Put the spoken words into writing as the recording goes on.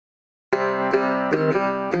What's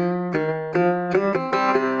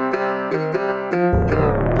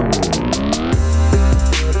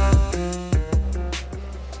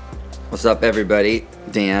up, everybody?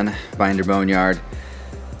 Dan, Binder Boneyard,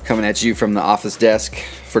 coming at you from the office desk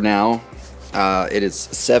for now. It is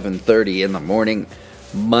 7:30 in the morning,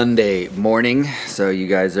 Monday morning, so you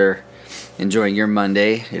guys are enjoying your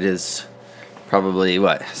Monday. It is probably,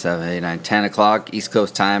 7, 8, 9, 10 o'clock East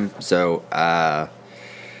Coast time, so,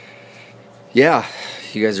 yeah,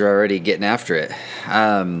 you guys are already getting after it.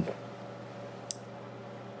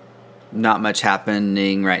 Not much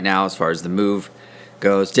happening right now as far as the move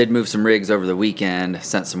goes. Did move some rigs over the weekend,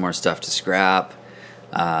 sent some more stuff to scrap,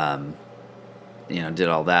 did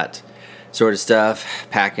all that sort of stuff,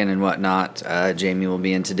 packing and whatnot. Jamie will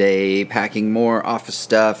be in today packing more office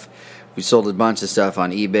stuff. We sold a bunch of stuff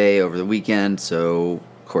on eBay over the weekend, so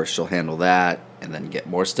of course she'll handle that and then get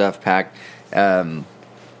more stuff packed.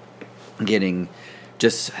 Getting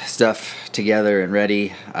just stuff together and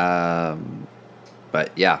ready.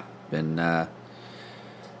 But yeah, been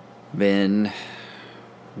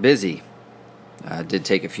busy. Did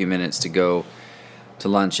take a few minutes to go to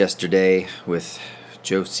lunch yesterday with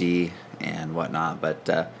Josie and whatnot,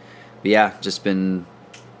 but yeah, just been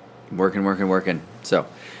working. So,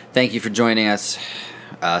 thank you for joining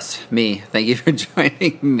me. Thank you for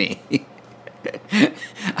joining me.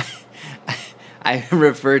 I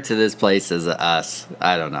refer to this place as us.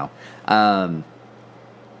 I don't know.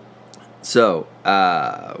 So,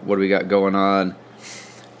 what do we got going on?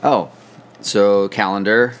 Oh, so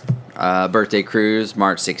calendar, birthday cruise,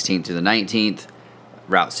 March 16th to the 19th,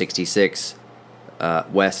 Route 66,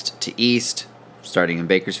 west to east, starting in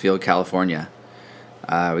Bakersfield, California.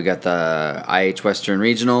 We got the IH Western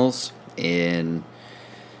Regionals in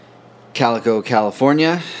Calico,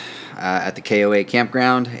 California, at the KOA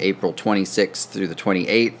Campground, April 26th through the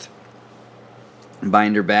 28th.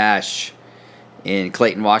 Binder Bash in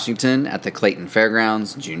Clayton, Washington, at the Clayton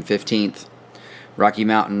Fairgrounds, June 15th. Rocky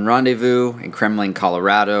Mountain Rendezvous in Kremling,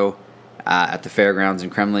 Colorado, at the Fairgrounds in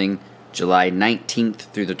Kremling, July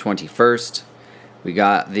 19th through the 21st. We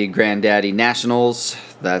got the Granddaddy Nationals,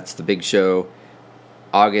 that's the big show,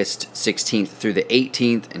 August 16th through the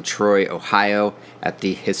 18th in Troy, Ohio, at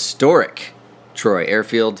the historic Troy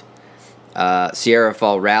Airfield. Sierra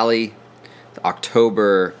Fall Rally,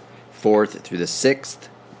 October 4th through the 6th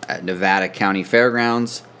at Nevada County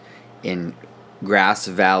Fairgrounds in Grass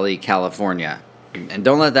Valley, California. And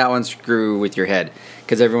don't let that one screw with your head,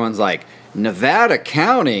 because everyone's like, Nevada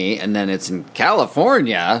County, and then it's in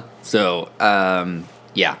California. So,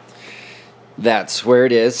 yeah, that's where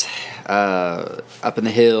it is, up in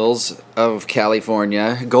the hills of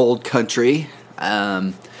California, gold country.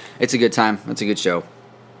 It's a good time. It's a good show.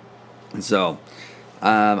 And so,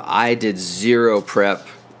 I did zero prep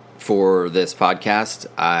for this podcast.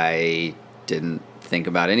 I didn't think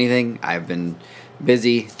about anything. I've been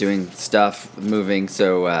busy doing stuff, moving,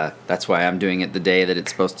 so that's why I'm doing it the day that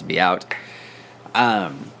it's supposed to be out.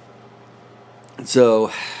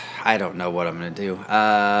 So I don't know what I'm gonna do.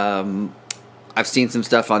 I've seen some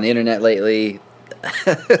stuff on the internet lately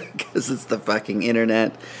because it's the fucking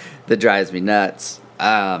internet that drives me nuts.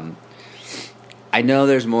 I know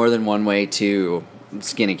there's more than one way to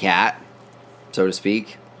skin a cat, so to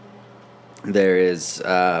speak. There is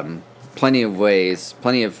plenty of ways,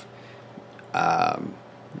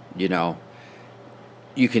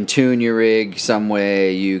 you can tune your rig some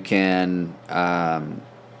way, you can,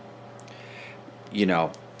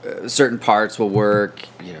 certain parts will work,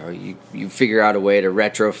 you figure out a way to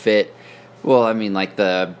retrofit. Well, I mean, like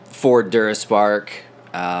the Ford Duraspark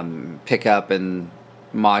pickup and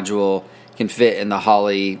module can fit in the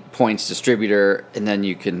Holley Points distributor, and then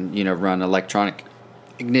you can, run electronic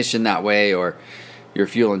ignition that way, or your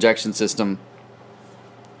fuel injection system.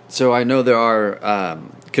 So I know there are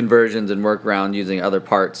conversions and workaround using other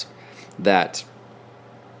parts that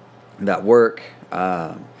work,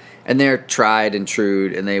 and they're tried and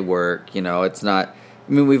true, and they work. It's not.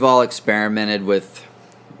 We've all experimented with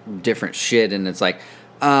different shit, and it's like,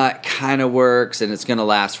 it kind of works, and it's gonna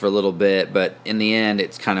last for a little bit, but in the end,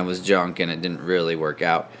 it kind of was junk, and it didn't really work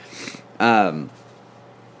out. But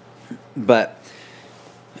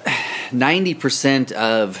 90%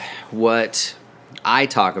 of what I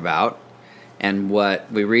talk about and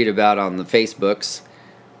what we read about on the Facebooks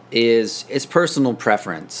is personal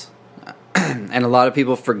preference. And a lot of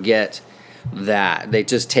people forget that. They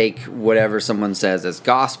just take whatever someone says as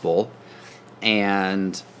gospel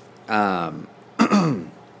and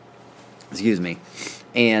excuse me,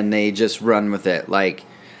 and they just run with it. Like,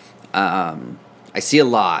 I see a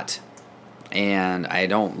lot and I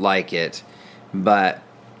don't like it, but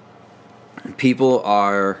people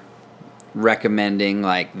are recommending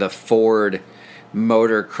like the Ford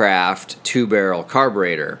Motorcraft 2-barrel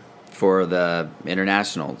carburetor for the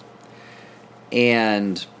International.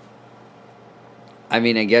 And I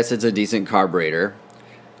mean, I guess it's a decent carburetor.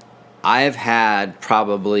 I've had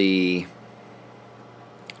probably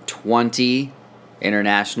 20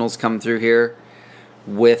 Internationals come through here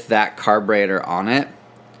with that carburetor on it,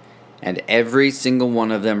 and every single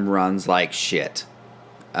one of them runs like shit.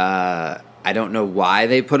 I don't know why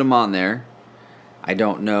they put them on there. I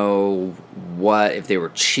don't know if they were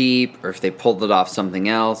cheap or if they pulled it off something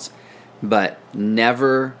else, but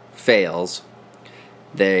never fails.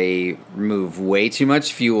 They remove way too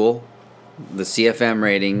much fuel. The CFM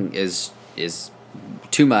rating is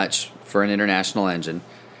too much for an International engine.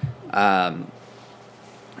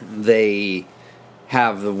 They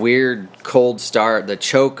have the weird cold start. The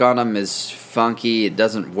choke on them is funky. It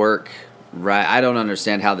doesn't work right. I don't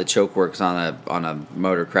understand how the choke works on a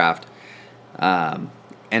Motorcraft. And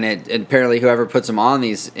apparently whoever puts them on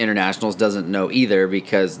these Internationals doesn't know either,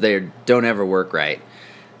 because they don't ever work right.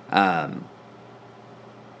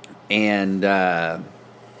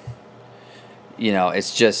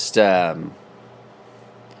 It's just I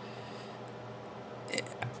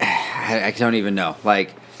don't even know.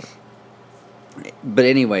 But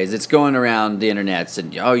anyways, it's going around the internets,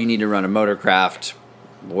 and you need to run a Motorcraft,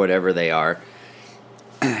 whatever they are.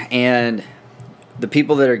 And the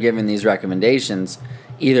people that are giving these recommendations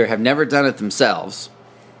either have never done it themselves,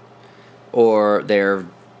 or they're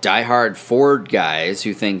diehard Ford guys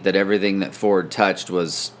who think that everything that Ford touched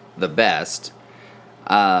was the best,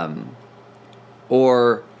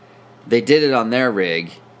 or they did it on their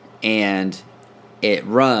rig and it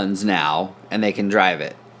runs now and they can drive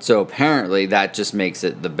it. So apparently that just makes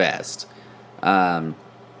it the best. I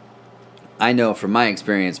know from my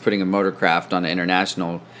experience putting a Motorcraft on an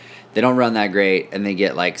International, they don't run that great, and they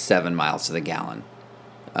get like 7 miles to the gallon.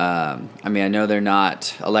 I know they're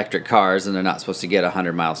not electric cars and they're not supposed to get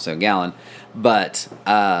 100 miles to a gallon, but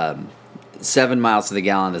 7 miles to the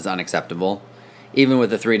gallon is unacceptable. Even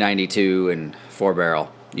with a 392 and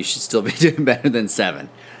 4-barrel, you should still be doing better than 7.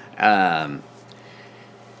 I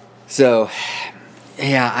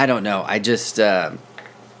don't know. I just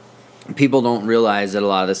people don't realize that a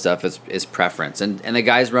lot of this stuff is preference, and the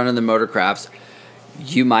guys running the Motorcrafts,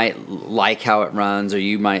 you might like how it runs, or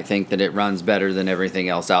you might think that it runs better than everything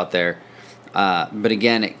else out there. But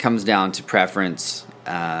again, it comes down to preference,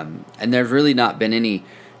 and there's really not been any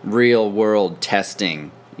real world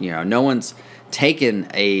testing. No one's taken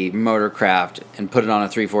a Motorcraft and put it on a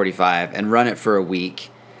 345 and run it for a week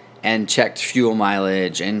and checked fuel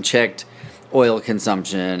mileage and checked oil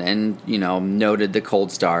consumption and noted the cold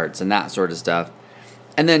starts and that sort of stuff,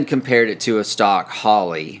 and then compared it to a stock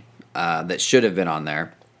Holley that should have been on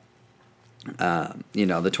there. The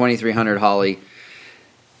 2300 Holley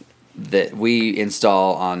that we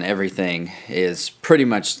install on everything is pretty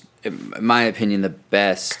much, in my opinion, the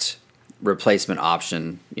best replacement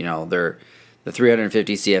option. The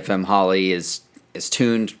 350 CFM Holley is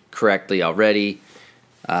tuned correctly already.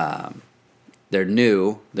 They're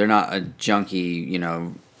new. They're not a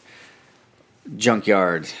junky,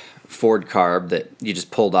 junkyard Ford carb that you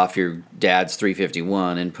just pulled off your dad's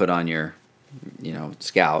 351 and put on your,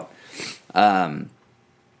 Scout. They're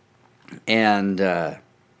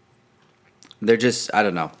just, I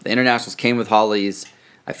don't know. The Internationals came with Holleys.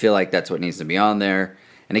 I feel like that's what needs to be on there.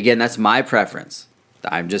 And again, that's my preference.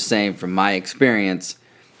 I'm just saying from my experience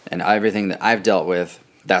and everything that I've dealt with,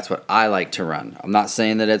 that's what I like to run. I'm not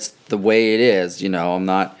saying that it's the way it is. I'm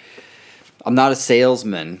not a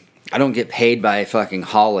salesman. I don't get paid by fucking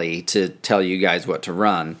Holley to tell you guys what to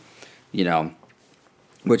run,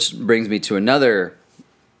 which brings me to another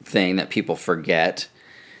thing that people forget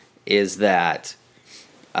is that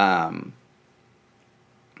there's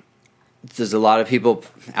a lot of people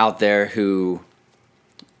out there who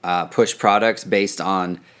push products based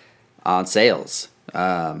on sales.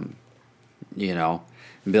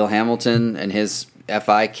 Bill Hamilton and his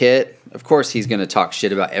FI kit, of course he's going to talk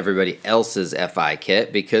shit about everybody else's FI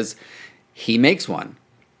kit because he makes one.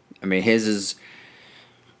 His is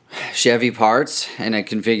Chevy parts and a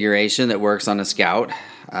configuration that works on a Scout,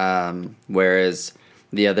 whereas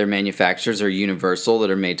the other manufacturers are universal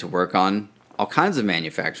that are made to work on all kinds of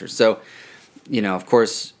manufacturers. So, of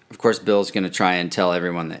course Bill's going to try and tell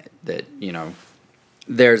everyone that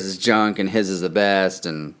theirs is junk and his is the best,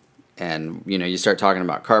 and you start talking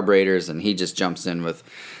about carburetors and he just jumps in with,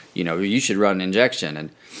 you should run injection, and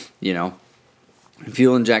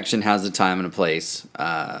fuel injection has a time and a place,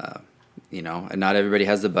 and not everybody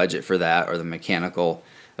has the budget for that or the mechanical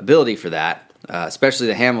ability for that. especially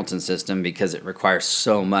the Hamilton system, because it requires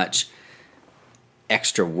so much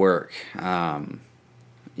extra work.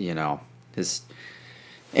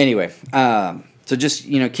 Anyway, so just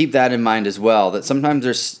keep that in mind as well. That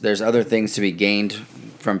sometimes there's other things to be gained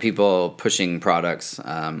from people pushing products.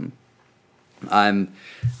 I'm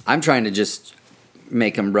trying to just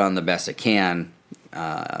make them run the best I can,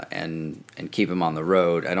 and keep them on the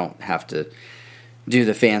road. I don't have to do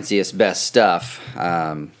the fanciest, best stuff.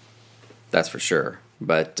 That's for sure.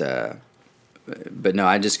 But no,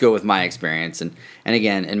 I just go with my experience and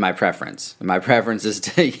again, in my preference. And my preference is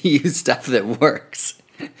to use stuff that works.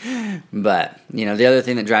 But the other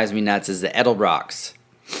thing that drives me nuts is the Edelbrox.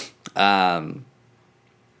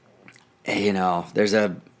 There's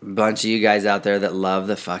a bunch of you guys out there that love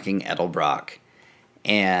the fucking Edelbrock,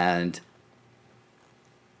 and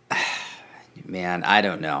man, I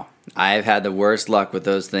don't know. I've had the worst luck with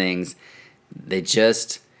those things. They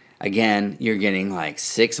just, again, you're getting like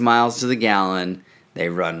 6 miles to the gallon. They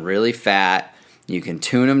run really fat. You can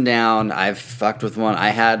tune them down. I've fucked with one. I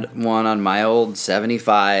had one on my old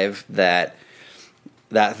 75 that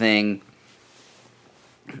thing,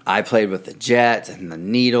 I played with the jet and the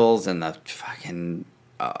needles and the fucking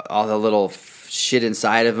all the little shit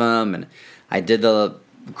inside of them, and I did the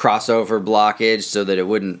crossover blockage so that it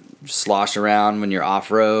wouldn't slosh around when you're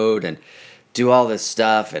off-road, and do all this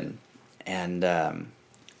stuff, and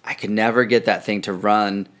I could never get that thing to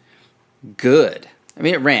run good. I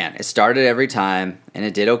mean, it ran. It started every time, and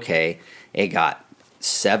it did okay. It got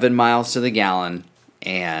 7 miles to the gallon,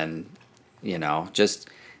 and just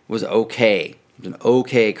was okay. It was an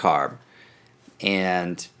okay carb,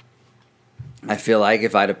 and I feel like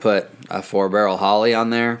if I'd have put a 4-barrel Holly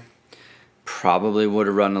on there, probably would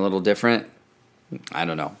have run a little different. I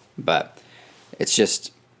don't know, but it's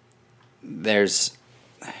just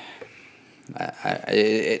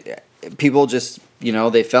people just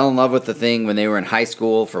they fell in love with the thing when they were in high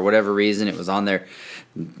school for whatever reason. It was on their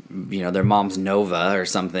their mom's Nova or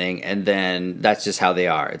something, and then that's just how they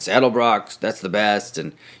are. It's Edelbrock, that's the best,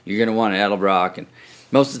 and you're gonna want an Edelbrock, and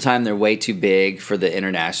most of the time they're way too big for the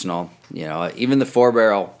international. Even the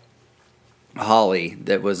 4-barrel Holly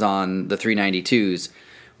that was on the 392s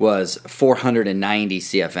was 490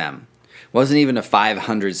 CFM. Wasn't even a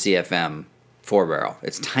 500 CFM 4-barrel.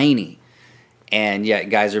 It's tiny. And yet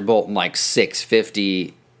guys are bolting like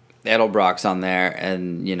 650 Edelbrocks on there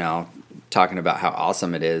and, talking about how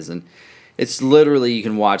awesome it is. And it's literally, you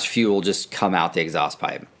can watch fuel just come out the exhaust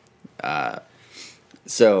pipe.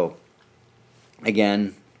 So,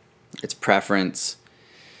 again, it's preference.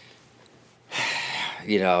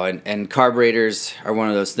 And carburetors are one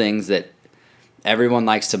of those things that everyone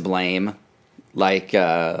likes to blame. Like,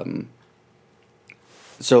 for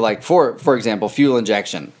example, fuel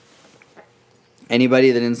injection.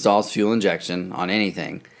 Anybody that installs fuel injection on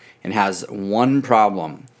anything and has one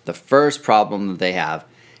problem, the first problem that they have,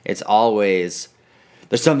 it's always,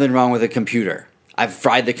 there's something wrong with the computer. I've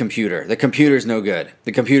fried the computer. The computer's no good.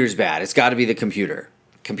 The computer's bad. It's got to be the computer.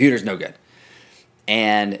 Computer's no good.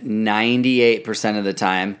 And 98% of the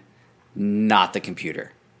time, not the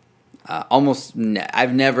computer.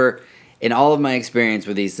 I've never, in all of my experience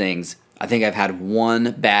with these things, I think I've had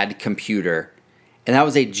one bad computer, and that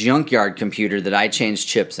was a junkyard computer that I changed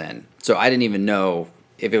chips in. So I didn't even know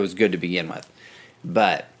if it was good to begin with.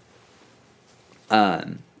 But,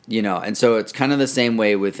 and so it's kind of the same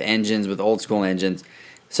way with engines, with old school engines.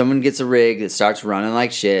 Someone gets a rig that starts running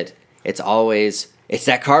like shit. It's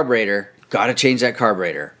that carburetor. Got to change that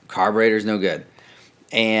carburetor. Carburetor's no good.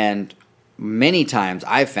 And many times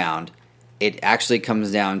I've found it actually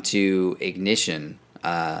comes down to ignition.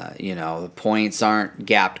 The points aren't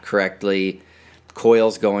gapped correctly.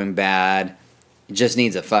 Coil's going bad. It just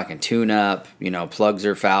needs a fucking tune-up. Plugs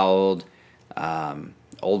are fouled.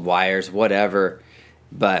 Old wires, whatever.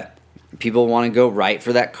 But people want to go right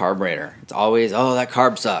for that carburetor. It's always, that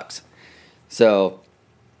carb sucks. So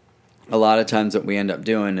a lot of times what we end up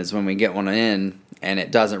doing is when we get one in and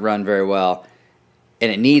it doesn't run very well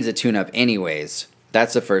and it needs a tune-up anyways,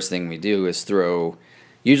 that's the first thing we do is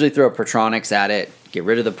usually throw Pertronix at it, get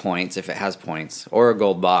rid of the points if it has points, or a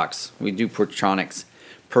gold box. We do Pertronix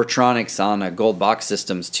on gold box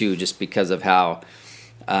systems too, just because of how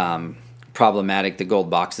problematic the gold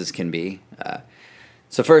boxes can be.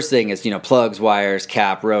 So first thing is, plugs, wires,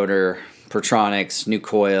 cap, rotor, Pertronix, new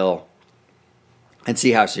coil, and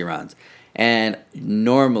see how she runs. And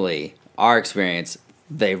normally, our experience,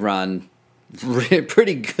 they run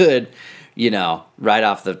pretty good, right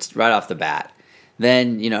off the bat.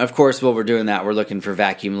 Then, of course, while we're doing that, we're looking for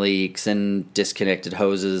vacuum leaks and disconnected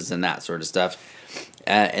hoses and that sort of stuff.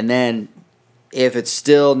 And then if it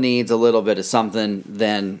still needs a little bit of something,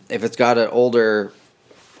 then if it's got an older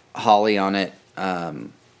Holley on it,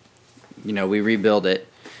 we rebuild it,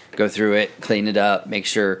 go through it, clean it up, make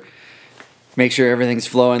sure everything's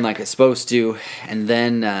flowing like it's supposed to, and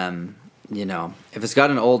then if it's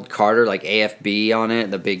got an old Carter like AFB on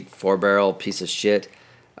it, the big 4-barrel piece of shit,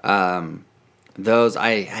 those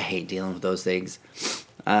I hate dealing with those things.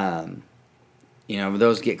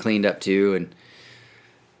 Those get cleaned up too, and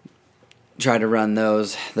try to run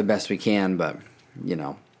those the best we can, but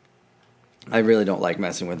I really don't like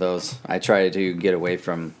messing with those. I try to get away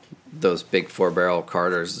from those big 4-barrel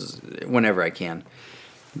Carters whenever I can.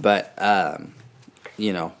 But a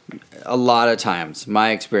lot of times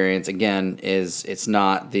my experience again is it's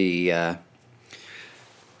not the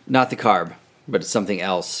carb, but it's something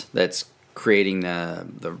else that's creating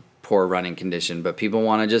the poor running condition. But people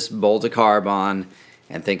want to just bolt a carb on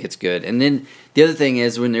and think it's good. And then the other thing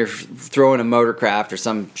is when they're throwing a Motorcraft or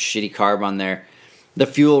some shitty carb on there, the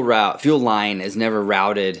fuel line is never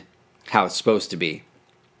routed how it's supposed to be.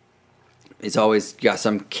 It's always got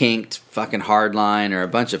some kinked fucking hard line or a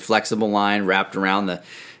bunch of flexible line wrapped around the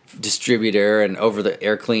distributor and over the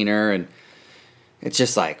air cleaner, and it's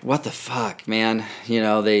just like, what the fuck, man?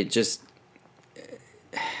 It's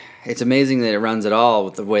amazing that it runs at all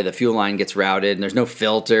with the way the fuel line gets routed, and there's no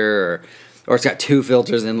filter, or it's got 2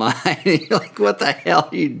 filters in line. And you're like, what the hell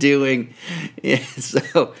are you doing? Yeah,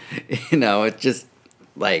 so, it's just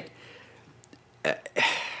like,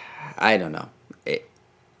 I don't know.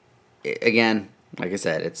 Again, like I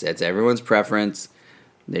said, it's everyone's preference.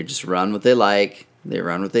 They just run what they like. They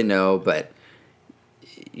run what they know, but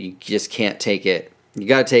you just can't take it. You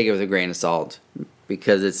got to take it with a grain of salt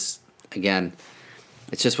because it's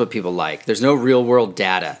just what people like. There's no real world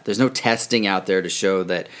data. There's no testing out there to show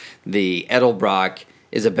that the Edelbrock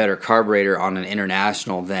is a better carburetor on an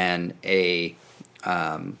International than a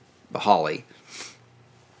Holley.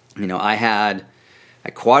 I had a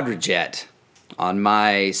Quadrajet on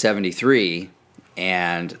my 73,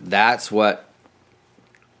 and that's what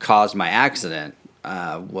caused my accident,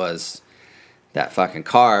 was that fucking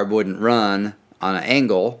carb wouldn't run on an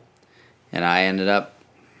angle, and I ended up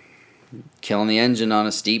killing the engine on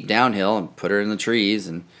a steep downhill and put her in the trees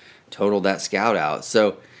and totaled that Scout out.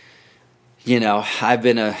 So, I've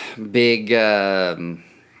been a big, I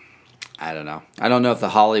don't know. I don't know if the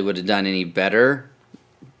Holley would have done any better.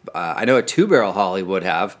 I know a 2-barrel Holley would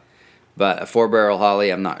have, but a 4-barrel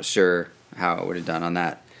Holley, I'm not sure how it would have done on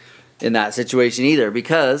that in that situation either,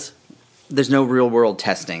 because there's no real world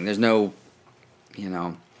testing. There's no, I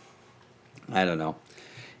don't know.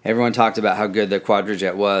 Everyone talked about how good the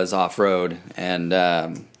Quadrajet was off road, and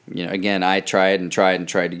again, I tried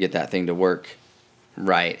to get that thing to work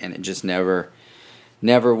right, and it just never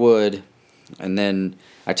would. And then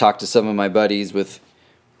I talked to some of my buddies with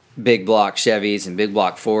big block Chevys and big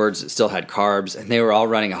block Fords that still had carbs, and they were all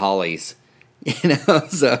running Holleys,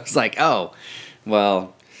 so it's like, oh,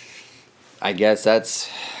 well, I guess that's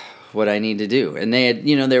what I need to do. And they had,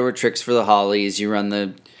 there were tricks for the Holleys. You run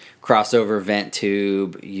the crossover vent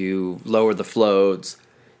tube, you lower the floats,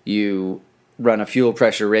 you run a fuel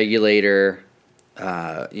pressure regulator,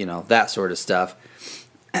 that sort of stuff.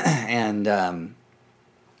 And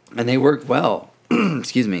they worked well.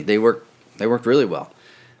 Excuse me. They worked really well.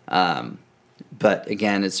 But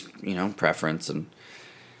again, it's, preference and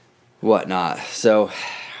whatnot. So,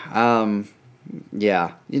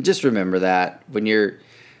 yeah, you just remember that when you're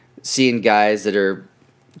seeing guys that are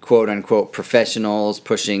quote unquote professionals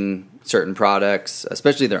pushing certain products,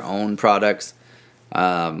 especially their own products.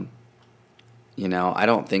 I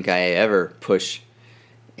don't think I ever push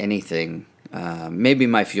anything. Maybe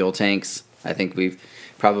my fuel tanks. I think we've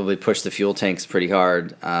probably pushed the fuel tanks pretty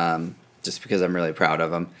hard, just because I'm really proud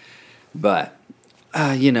of them. But,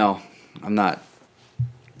 I'm not.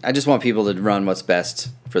 I just want people to run what's best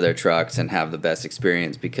for their trucks and have the best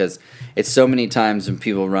experience, because it's so many times when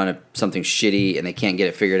people run something shitty and they can't get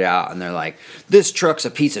it figured out and they're like, this truck's a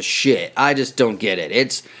piece of shit. I just don't get it.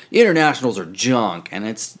 It's Internationals are junk. And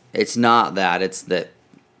it's not that. It's that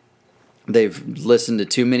they've listened to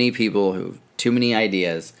too many people who too many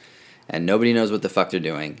ideas and nobody knows what the fuck they're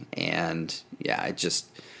doing. And yeah,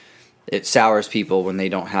 it sours people when they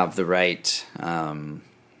don't have the right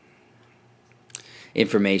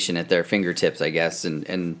information at their fingertips, I guess,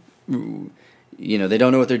 and they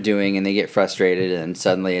don't know what they're doing and they get frustrated, and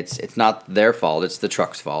suddenly it's not their fault, it's the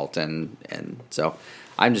truck's fault, and so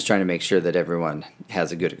I'm just trying to make sure that everyone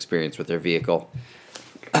has a good experience with their vehicle,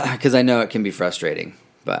 because I know it can be frustrating.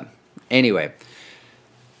 But anyway,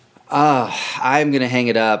 I'm going to hang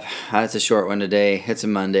it up. It's a short one today. It's a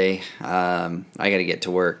Monday. I got to get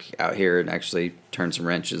to work out here and actually turn some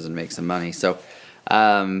wrenches and make some money. So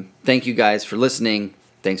thank you guys for listening.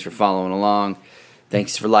 Thanks for following along.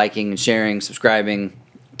 Thanks for liking and sharing, subscribing,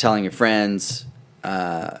 telling your friends.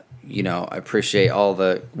 I appreciate all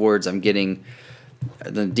the words I'm getting,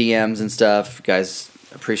 the DMs and stuff. Guys,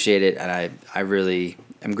 appreciate it. And I really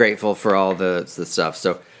am grateful for all the stuff.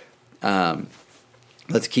 So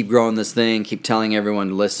let's keep growing this thing. Keep telling everyone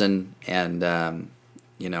to listen. And,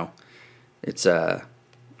 it's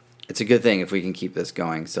a good thing if we can keep this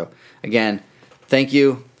going. So, again, thank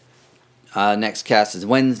you. Next cast is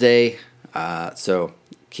Wednesday. So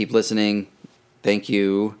keep listening. Thank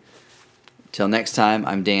you. Till next time,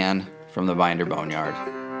 I'm Dan from the Binder Boneyard.